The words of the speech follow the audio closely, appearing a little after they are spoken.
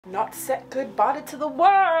Not said goodbye to the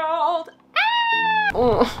world.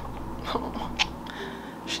 Ah!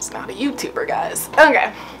 She's not a YouTuber, guys.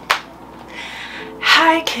 Okay.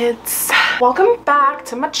 Hi kids. Welcome back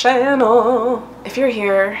to my channel. If you're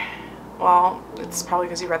here, well, it's probably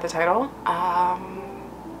because you read the title.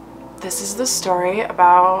 This is the story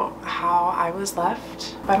about how I was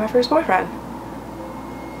left by my first boyfriend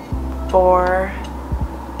for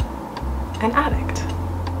an addict.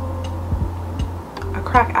 A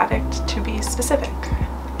crack addict, to be specific.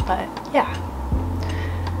 But yeah.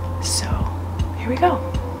 So here we go.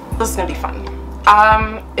 This is gonna be fun.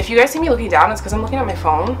 If you guys see me looking down, it's because I'm looking at my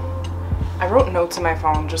phone. I wrote notes in my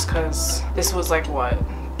phone just because this was like, what,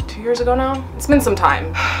 2 years ago now? It's been some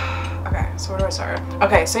time. Okay, so where do I start?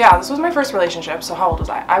 Okay, so yeah, this was my first relationship. So how old was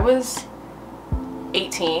I? I was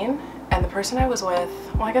 18, and the person I was with,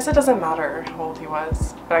 well, I guess it doesn't matter how old he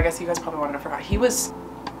was, but I guess you guys probably wanted to forget. He was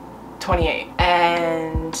 28,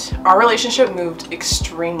 and our relationship moved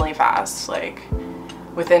extremely fast. Like,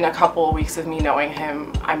 within a couple of weeks of me knowing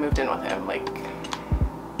him, I moved in with him. Like,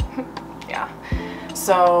 yeah.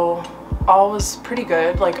 So all was pretty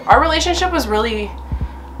good. Like, our relationship was a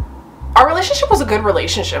good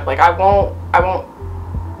relationship. Like, I won't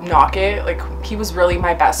knock it. Like, he was really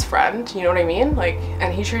my best friend, you know what I mean? Like,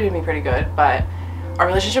 and he treated me pretty good, but our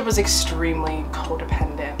relationship was extremely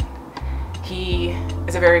codependent. He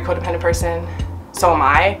is a very codependent person, so am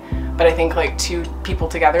I, but I think like two people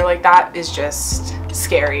together like that is just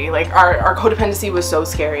scary. Like, our codependency was so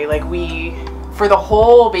scary. Like, we, for the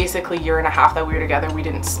whole basically year and a half that we were together, we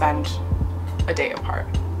didn't spend a day apart.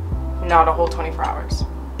 Not a whole 24 hours.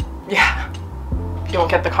 Yeah. If you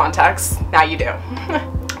don't get the context, now you do.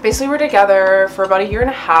 Basically, we were together for about a year and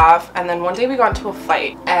a half, and then one day we got into a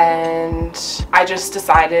fight, and I just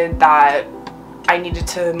decided that I needed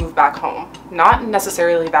to move back home. Not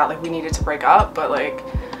necessarily that like we needed to break up, but like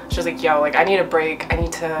she was like, yo, like I need a break. I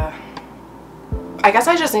guess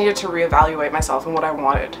I just needed to reevaluate myself and what I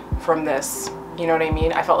wanted from this. You know what I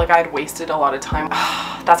mean? I felt like I had wasted a lot of time.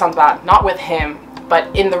 That sounds bad. Not with him,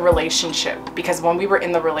 but in the relationship. Because when we were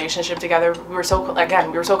in the relationship together, we were so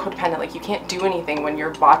codependent. Like, you can't do anything when you're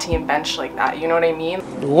body and bench like that. You know what I mean?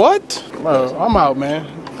 What? I'm out, man.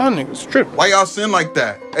 That nigga's tripping. Why y'all sin like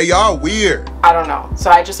that? Hey, y'all weird. I don't know. So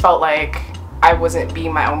I just felt like I wasn't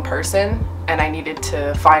being my own person, and I needed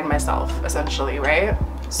to find myself, essentially, right?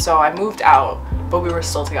 So I moved out, but we were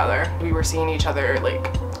still together. We were seeing each other like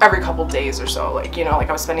every couple days or so. Like, you know, like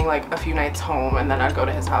I was spending like a few nights home, and then I'd go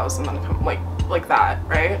to his house and then come like that,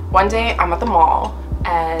 right? One day I'm at the mall,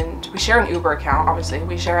 and we share an Uber account. Obviously,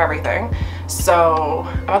 we share everything. So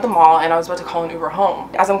I'm at the mall, and I was about to call an Uber home.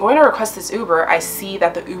 As I'm going to request this Uber, I see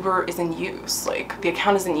that the Uber is in use. Like, the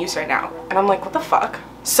account is in use right now. And I'm like, what the fuck?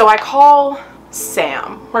 So I call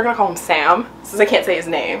Sam. We're gonna call him Sam, since I can't say his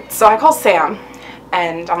name. So I call Sam,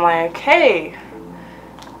 and I'm like, hey,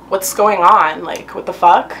 what's going on? Like, what the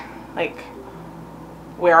fuck? Like,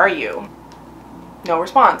 where are you? No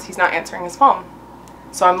response. He's not answering his phone.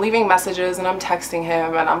 So I'm leaving messages and I'm texting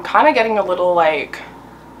him, and I'm kind of getting a little like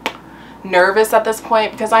nervous at this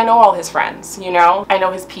point because I know all his friends, you know? I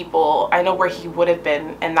know his people. I know where he would have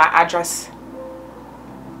been, and that address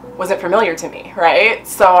wasn't familiar to me, right?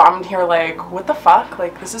 So I'm here like, what the fuck?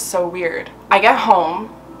 Like, this is so weird. I get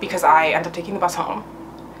home because I end up taking the bus home.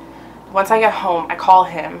 Once I get home, I call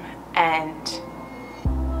him and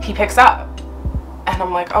he picks up. And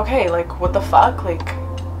I'm like, okay, like, what the fuck? Like,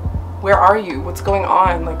 where are you? What's going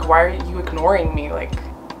on? Like, why are you ignoring me? Like,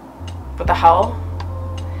 what the hell?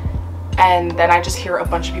 And then I just hear a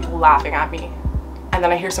bunch of people laughing at me. And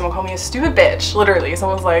then I hear someone call me a stupid bitch. Literally,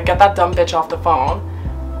 someone's like, get that dumb bitch off the phone.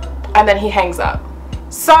 And then he hangs up.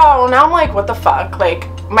 So now I'm like, what the fuck? Like,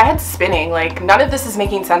 my head's spinning. Like, none of this is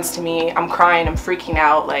making sense to me. I'm crying, I'm freaking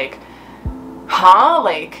out. Like, huh?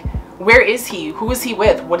 Like, where is he? Who is he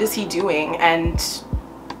with? What is he doing? And,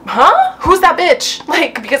 huh? Who's that bitch?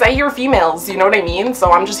 Like, because I hear females, you know what I mean?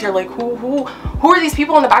 So I'm just here like, who are these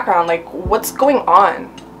people in the background? Like, what's going on?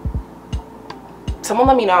 Someone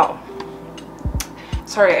let me know.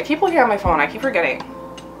 Sorry, I keep looking at my phone. I keep forgetting.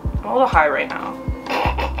 I'm a little high right now.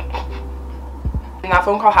 And that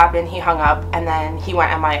phone call happened, he hung up, and then he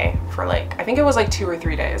went MIA for like, I think it was like 2 or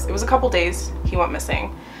 3 days. It was a couple days he went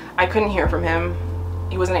missing. I couldn't hear from him.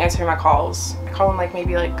 He wasn't answering my calls. I called him like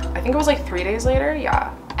maybe like, I think it was like 3 days later,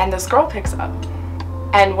 yeah. And this girl picks up.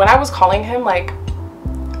 And when I was calling him, like,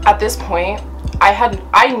 at this point,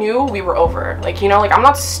 I knew we were over. Like, you know, like, I'm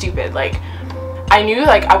not stupid. Like, I knew,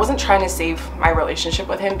 like, I wasn't trying to save my relationship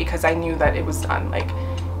with him because I knew that it was done. Like,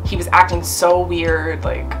 he was acting so weird.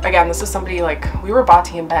 Like, again, this is somebody, like, we were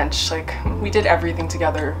body and bench. Like, we did everything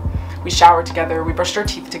together. We showered together, we brushed our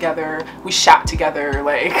teeth together, we shat together,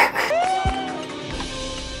 like.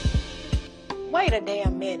 Wait a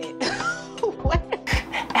damn minute. What?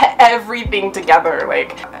 Everything together.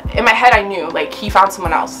 Like, in my head I knew, like, he found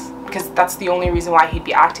someone else, because that's the only reason why he'd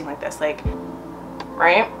be acting like this, like,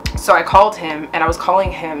 right? So I called him, and I was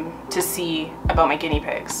calling him to see about my guinea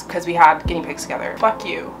pigs, because we had guinea pigs together. Fuck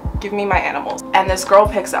you, give me my animals. And this girl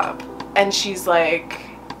picks up, and she's like,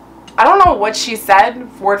 I don't know what she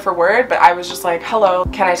said word for word, but I was just like, hello,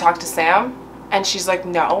 can I talk to Sam? And she's like,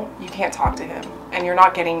 no, you can't talk to him, and you're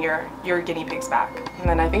not getting your guinea pigs back. And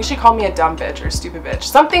then I think she called me a dumb bitch or stupid bitch,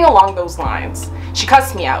 something along those lines. She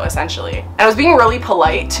cussed me out, essentially. And I was being really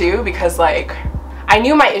polite too, because like, I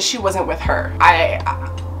knew my issue wasn't with her.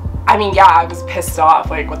 I mean, yeah, I was pissed off,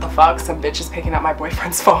 like, what the fuck, some bitch is picking up my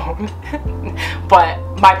boyfriend's phone. But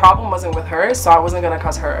my problem wasn't with her, so I wasn't gonna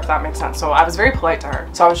cuss her, if that makes sense. So I was very polite to her.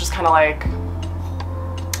 So I was just kind of like,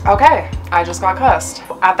 okay, I just got cussed.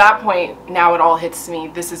 At that point, now it all hits me,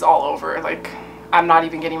 this is all over. Like, I'm not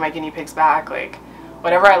even getting my guinea pigs back. Like,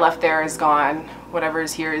 whatever I left there is gone. Whatever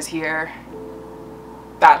is here is here.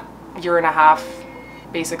 That year and a half,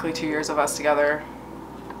 basically 2 years of us together,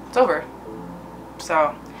 it's over.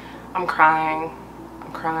 So I'm crying,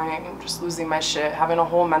 I'm just losing my shit, having a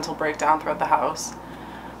whole mental breakdown throughout the house.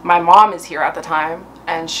 My mom is here at the time,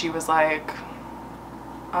 and she was like,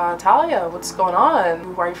 Talia, what's going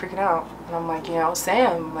on? Why are you freaking out? And I'm like, you know,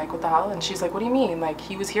 Sam, like, what the hell? And she's like, what do you mean? Like,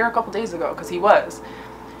 he was here a couple days ago, because he was.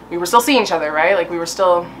 We were still seeing each other, right? Like, we were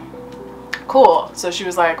still cool. So she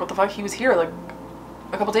was like, what the fuck? He was here, like,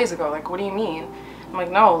 a couple days ago. Like, what do you mean? I'm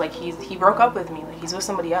like, no, like, he broke up with me. Like, he's with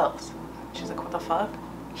somebody else. She's like, what the fuck?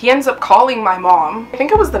 He ends up calling my mom. I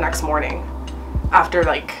think it was the next morning after,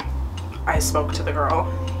 like, I spoke to the girl.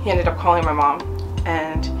 He ended up calling my mom,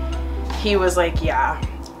 and he was like, yeah,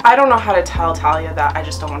 I don't know how to tell Talia that I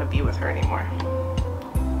just don't want to be with her anymore.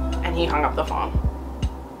 And he hung up the phone.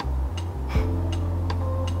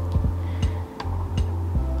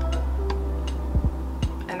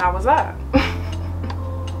 And that was that.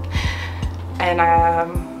 And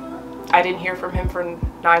I didn't hear from him for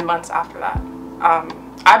 9 months after that.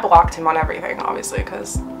 I blocked him on everything, obviously,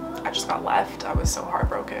 because I just got left. I was so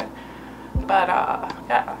heartbroken. But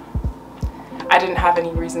yeah, I didn't have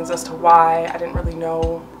any reasons as to why. I didn't really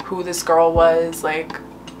know who this girl was, like,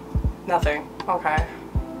 nothing. Okay,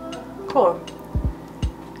 cool.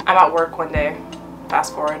 I'm at work one day,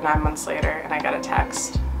 fast forward 9 months later, and I got a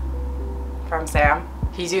text from Sam.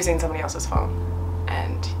 He's using somebody else's phone,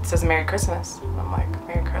 and it says Merry Christmas. I'm like,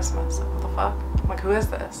 Merry Christmas, like, what the fuck? I'm like, who is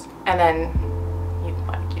this? And then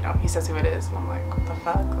he says who it is, and I'm like, what the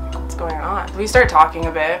fuck? Like, what's going on? We start talking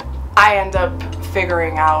a bit. I end up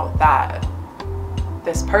figuring out that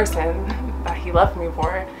this person that he left me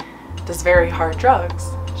for does very hard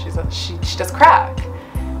drugs. She does crack,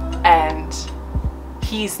 and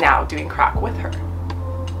he's now doing crack with her.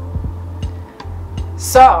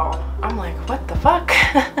 So I'm like, what the fuck?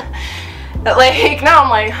 Like, now I'm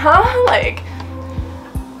like, huh? Like,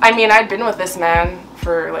 I mean, I'd been with this man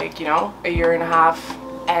for, like, you know, a year and a half,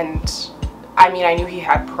 and I mean, I knew he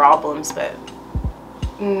had problems, but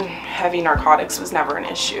heavy narcotics was never an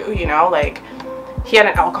issue, you know? Like, he had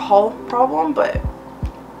an alcohol problem, but,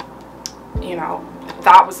 you know,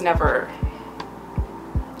 that was never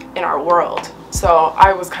in our world. So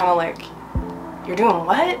I was kind of like, you're doing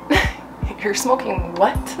what? You're smoking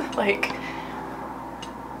what? Like,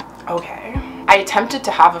 okay. I attempted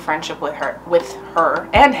to have a friendship with her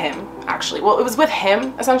and him, actually. Well, it was with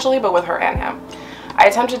him, essentially, but with her and him. I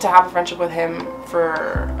attempted to have a friendship with him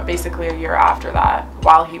for basically a year after that,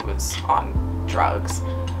 while he was on drugs.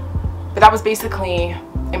 But that was basically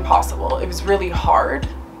impossible. It was really hard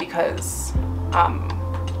because,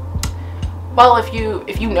 well, if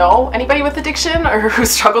you know anybody with addiction or who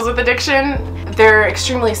struggles with addiction, they're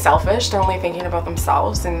extremely selfish. They're only thinking about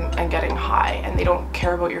themselves and getting high, and they don't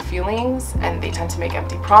care about your feelings, and they tend to make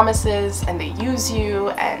empty promises, and they use you,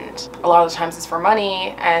 and a lot of the times it's for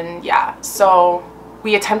money. And yeah, so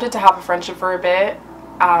we attempted to have a friendship for a bit.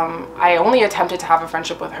 I only attempted to have a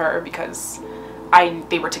friendship with her because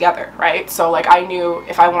they were together, right? So, like, I knew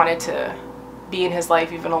if I wanted to be in his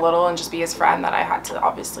life even a little and just be his friend, that I had to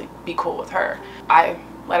obviously be cool with her. I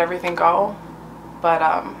let everything go, but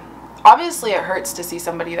obviously it hurts to see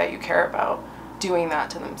somebody that you care about doing that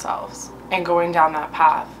to themselves and going down that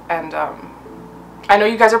path. And I know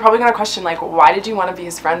you guys are probably gonna question, like, why did you want to be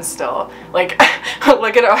his friend still? Like,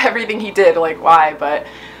 look at everything he did, like, why? But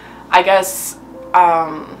I guess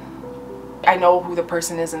I know who the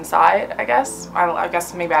person is inside, I guess. I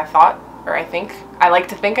guess maybe I thought, or I like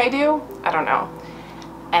to think I do. I don't know.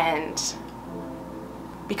 And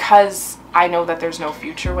because I know that there's no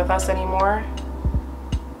future with us anymore,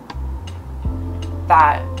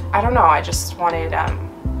 that, I don't know, I just wanted,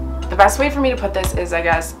 the best way for me to put this is, I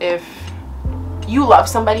guess, if you love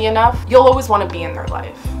somebody enough, you'll always want to be in their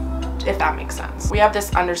life, if that makes sense. We have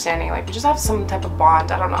this understanding, like, we just have some type of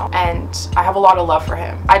bond, I don't know, and I have a lot of love for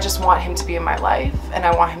him. I just want him to be in my life, and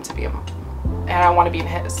I want him to be in, and I want to be in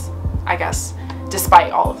his, I guess,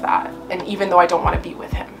 despite all of that, and even though I don't want to be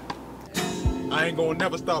with him. I ain't gonna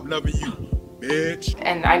never stop loving you, bitch.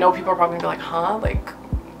 And I know people are probably gonna be like, huh? Like,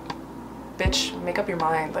 bitch, make up your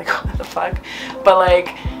mind. Like, what the fuck? But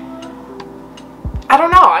like, I don't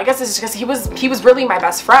know. I guess it's just because he was really my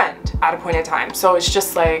best friend at a point in time. So it's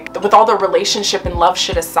just like, with all the relationship and love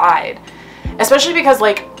shit aside, especially because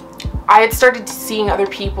like, I had started seeing other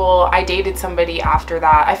people. I dated somebody after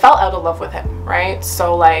that. I fell out of love with him, right?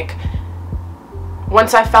 So like,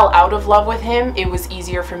 once I fell out of love with him, it was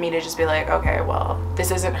easier for me to just be like, okay, well, this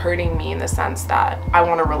isn't hurting me in the sense that I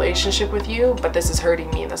want a relationship with you, but this is hurting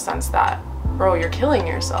me in the sense that, bro, you're killing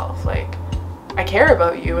yourself. Like, I care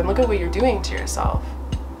about you, and look at what you're doing to yourself.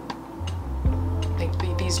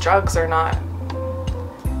 Like, these drugs are not,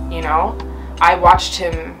 you know? I watched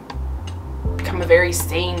him become a very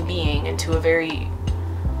sane being into a very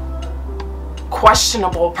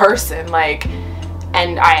questionable person, like,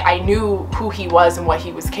 and I knew who he was and what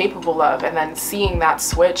he was capable of, and then seeing that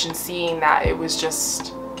switch and seeing that it was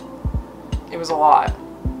just, it was a lot.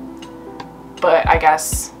 But I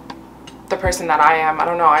guess the person that I am, I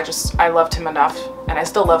don't know, I loved him enough, and I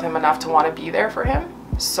still love him enough to want to be there for him.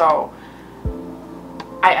 So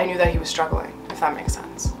I knew that he was struggling, if that makes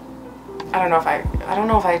sense. I don't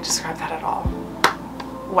know if I described that at all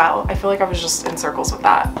well. I feel like I was just in circles with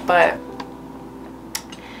that, but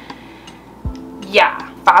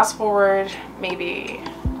yeah, fast forward maybe,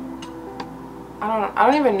 I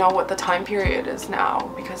don't even know what the time period is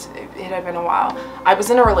now, because it had been a while. I was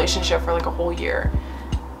in a relationship for like a whole year,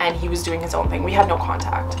 and he was doing his own thing. We had no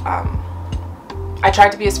contact. I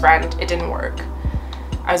tried to be his friend, it didn't work.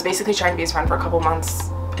 I was basically trying to be his friend for a couple months,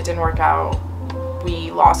 it didn't work out.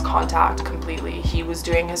 We lost contact completely. He was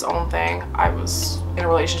doing his own thing, I was in a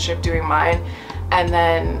relationship doing mine, and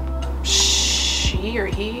then she or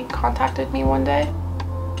he contacted me one day.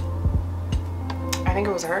 I think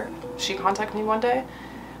it was her. She contacted me one day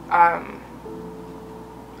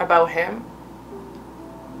about him,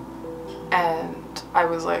 and I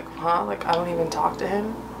was like, huh? Like, I don't even talk to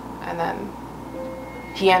him. And then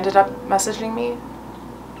he ended up messaging me,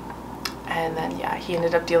 and then yeah, he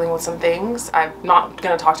ended up dealing with some things. I'm not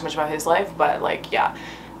gonna talk too much about his life, but like, yeah,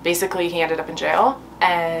 basically he ended up in jail,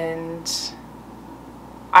 and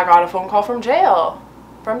I got a phone call from jail,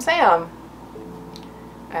 from Sam,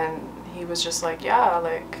 and he was just like, yeah,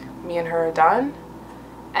 like, me and her are done,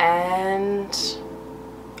 and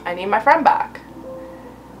I need my friend back.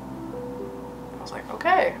 I was like,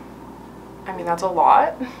 okay. I mean, that's a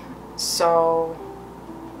lot. So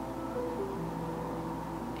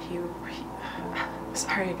he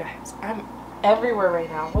sorry guys, I'm everywhere right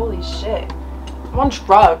now, holy shit, I'm on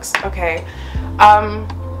drugs. Okay,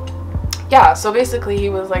 yeah, so basically he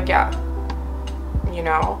was like, yeah, you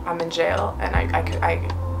know, I'm in jail, and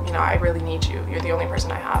you know, I really need you. You're the only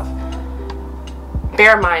person I have.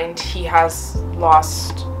 Bear in mind, he has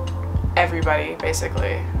lost everybody,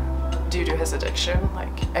 basically, due to his addiction.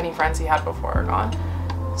 Like, any friends he had before are gone.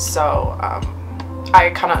 So,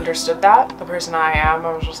 I kind of understood that. The person I am,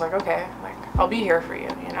 I was just like, okay, like, I'll be here for you,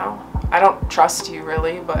 you know? I don't trust you,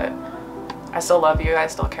 really, but I still love you, I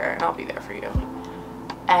still care, and I'll be there for you.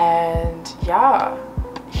 And, yeah,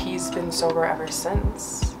 he's been sober ever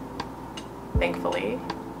since, thankfully.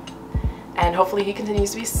 And hopefully he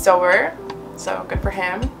continues to be sober, so good for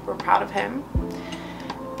him. We're proud of him.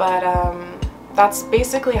 But that's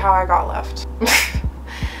basically how I got left.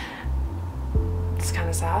 It's kind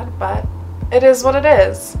of sad, but it is what it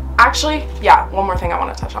is. Actually, yeah, one more thing I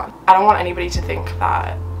want to touch on. I don't want anybody to think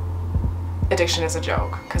that addiction is a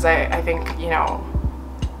joke, because I think, you know,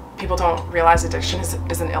 people don't realize addiction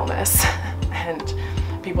is an illness, and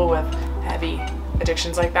people with heavy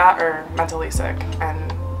addictions like that are mentally sick, and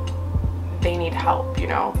they need help, you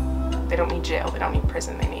know? They don't need jail, they don't need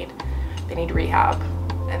prison, they need rehab,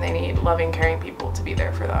 and they need loving, caring people to be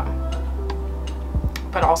there for them.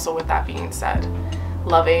 But also, with that being said,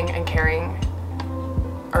 loving and caring,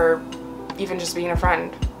 or even just being a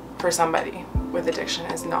friend for somebody with addiction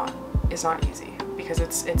is not easy, because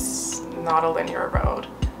it's not a linear road.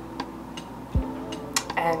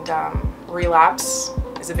 And relapse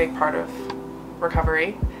is a big part of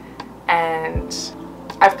recovery, and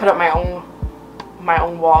I've put up my own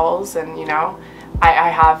walls, and you know, I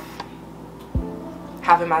have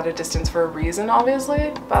have him at a distance for a reason,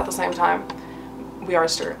 obviously, but at the same time, we are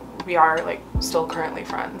like still currently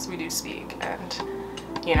friends. We do speak, and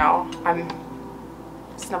you know, I'm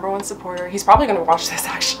his #1 supporter. He's probably gonna watch this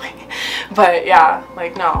actually, but yeah,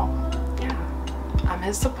 like no, yeah, I'm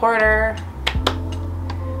his supporter.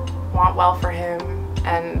 Want well for him,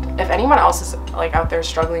 and if anyone else is like out there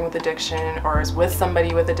struggling with addiction or is with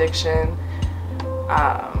somebody with addiction,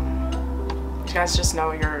 you guys just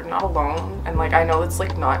know you're not alone. And like I know it's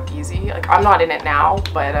like not easy. Like I'm not in it now,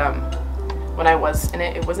 but when I was in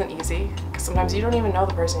it, it wasn't easy because sometimes you don't even know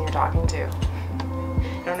the person you're talking to.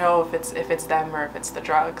 You don't know if it's them or if it's the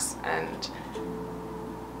drugs, and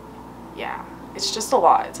yeah, it's just a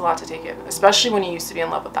lot. It's a lot to take in, especially when you used to be in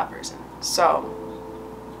love with that person. So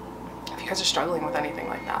if you guys are struggling with anything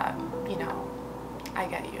like that, you know, I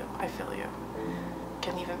get you. I feel you. You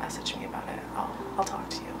can even message me about it. I'll talk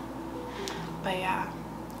to you. But yeah,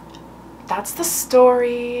 that's the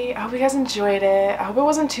story. I hope you guys enjoyed it. I hope it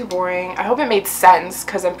wasn't too boring. I hope it made sense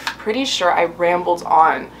because I'm pretty sure I rambled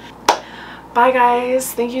on. Bye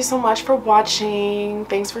guys. Thank you so much for watching.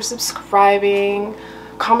 Thanks for subscribing.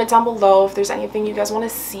 Comment down below if there's anything you guys want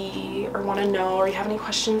to see or want to know, or you have any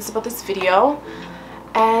questions about this video.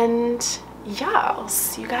 And yeah, I'll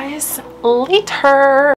see you guys later.